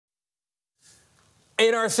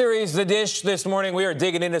In our series, The Dish, this morning, we are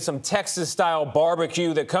digging into some Texas-style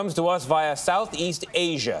barbecue that comes to us via Southeast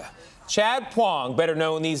Asia. Chad Phoung, better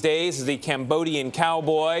known these days as the Cambodian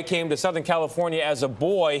Cowboy, came to Southern California as a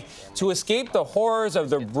boy to escape the horrors of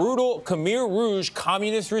the brutal Khmer Rouge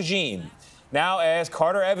communist regime. Now, as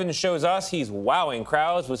Carter Evans shows us, he's wowing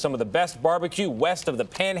crowds with some of the best barbecue west of the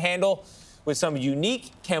Panhandle with some unique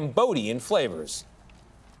Cambodian flavors.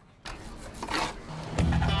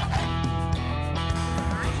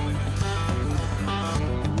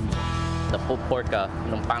 The pulled pork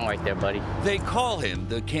num pang right there, buddy. They call him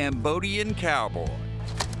the Cambodian Cowboy.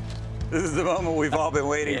 This is the moment we've all been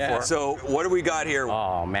waiting for. So what do we got here?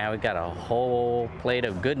 Oh, man, we got a whole plate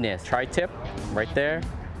of goodness. Tri-tip right there,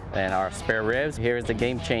 and our spare ribs. Here's the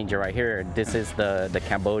game changer right here. This is the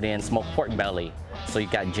Cambodian smoked pork belly. So you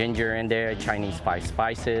got ginger in there, Chinese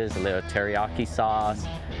spices, a little teriyaki sauce,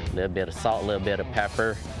 a little bit of salt, a little bit of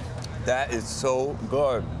pepper. That is so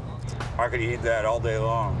good. I could eat that all day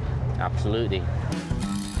long. Absolutely.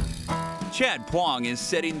 Chad Phoung is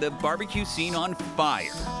setting the barbecue scene on fire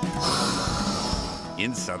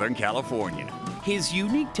in Southern California. His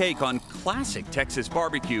unique take on classic Texas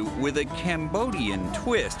barbecue with a Cambodian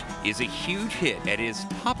twist is a huge hit at his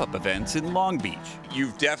pop-up events in Long Beach.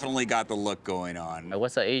 You've definitely got the look going on.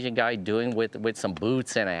 What's the Asian guy doing with some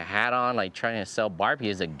boots and a hat on, like trying to sell barbecue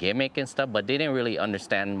as a gimmick and stuff, but they didn't really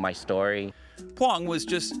understand my story. Phoung was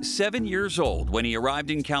just 7 years old when he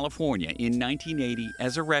arrived in California in 1980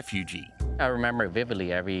 as a refugee. I remember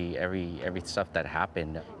vividly every stuff that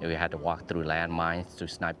happened. We had to walk through landmines, through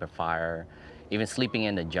sniper fire, even sleeping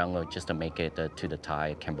in the jungle just to make it to the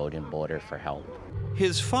Thai-Cambodian border for help.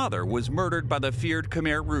 His father was murdered by the feared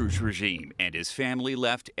Khmer Rouge regime, and his family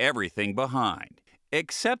left everything behind,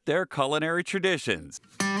 except their culinary traditions.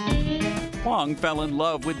 Phoung fell in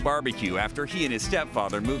love with barbecue after he and his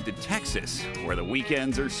stepfather moved to Texas, where the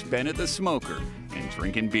weekends are spent at the smoker and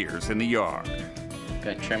drinking beers in the yard.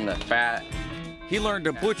 Gonna trim the fat. He learned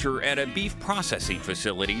to butcher at a beef processing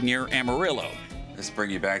facility near Amarillo. This bring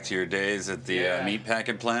you back to your days at the meat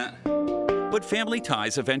packing plant? But family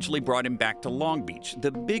ties eventually brought him back to Long Beach, the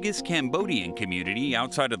biggest Cambodian community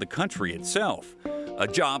outside of the country itself. A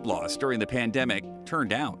job loss during the pandemic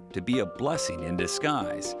turned out to be a blessing in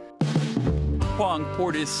disguise. Phoung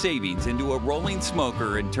poured his savings into a rolling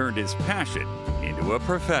smoker and turned his passion into a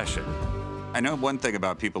profession. I know one thing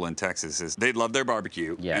about people in Texas is they love their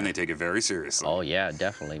barbecue and they take it very seriously. Oh yeah,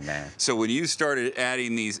 definitely, man. So when you started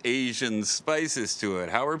adding these Asian spices to it,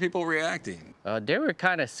 how were people reacting? They were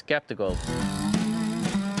kind of skeptical.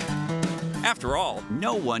 After all,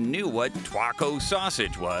 no one knew what tuaco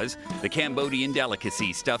sausage was, the Cambodian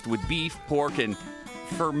delicacy stuffed with beef, pork, and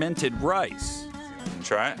fermented rice.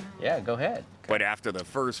 Try it? Yeah, go ahead. But after the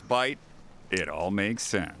first bite, it all makes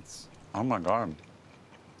sense. Oh my God.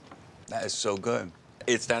 That is so good.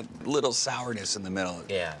 It's that little sourness in the middle.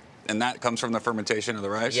 Yeah. And that comes from the fermentation of the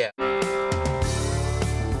rice? Yeah.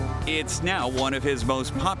 It's now one of his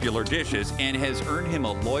most popular dishes and has earned him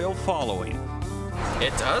a loyal following.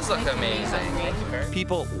 It does look amazing. Thank you, Barry.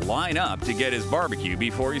 People line up to get his barbecue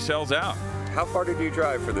before he sells out. How far did you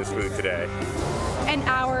drive for this food today? An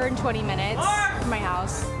hour and 20 minutes from my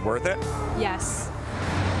house. Worth it? Yes.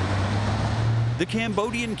 The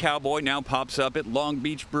Cambodian Cowboy now pops up at Long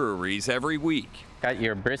Beach breweries every week. Got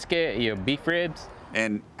your brisket, your beef ribs.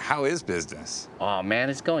 And how is business? Oh man,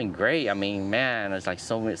 it's going great. I mean, man, it's like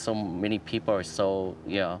so many people are so,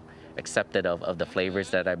 accepted of the flavors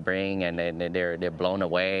that I bring, and they're blown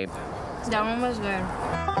away. That one was good.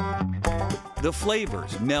 The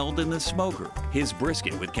flavors meld in the smoker. His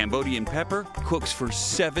brisket with Cambodian pepper cooks for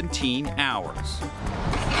 17 hours.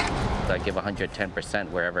 I give 110%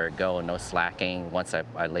 wherever I go, no slacking. Once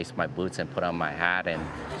I lace my boots and put on my hat and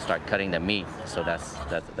start cutting the meat, so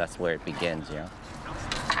that's where it begins, I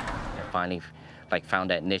finally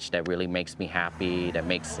found that niche that really makes me happy, that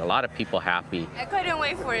makes a lot of people happy. I couldn't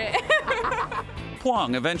wait for it.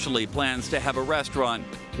 Phoung eventually plans to have a restaurant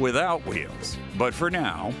without wheels, but for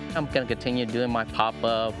now, I'm gonna continue doing my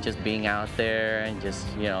pop-up, just being out there and just,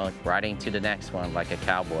 riding to the next one like a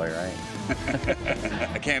cowboy, right?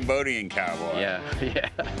 A Cambodian cowboy. Yeah.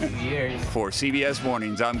 Years. For CBS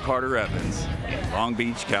Mornings, I'm Carter Evans in Long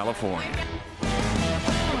Beach, California.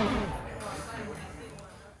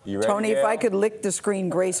 You ready, Tony, Gayle? if I could lick the screen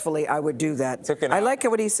gracefully, I would do that. I like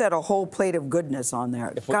what he said, a whole plate of goodness on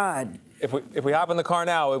there. God. If we hop in the car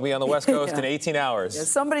now, we'll be on the West Coast in 18 hours. Yeah,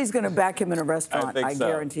 somebody's going to back him in a restaurant, I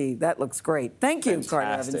guarantee. That looks great. Thank you, Carter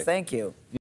Evans. Thank you.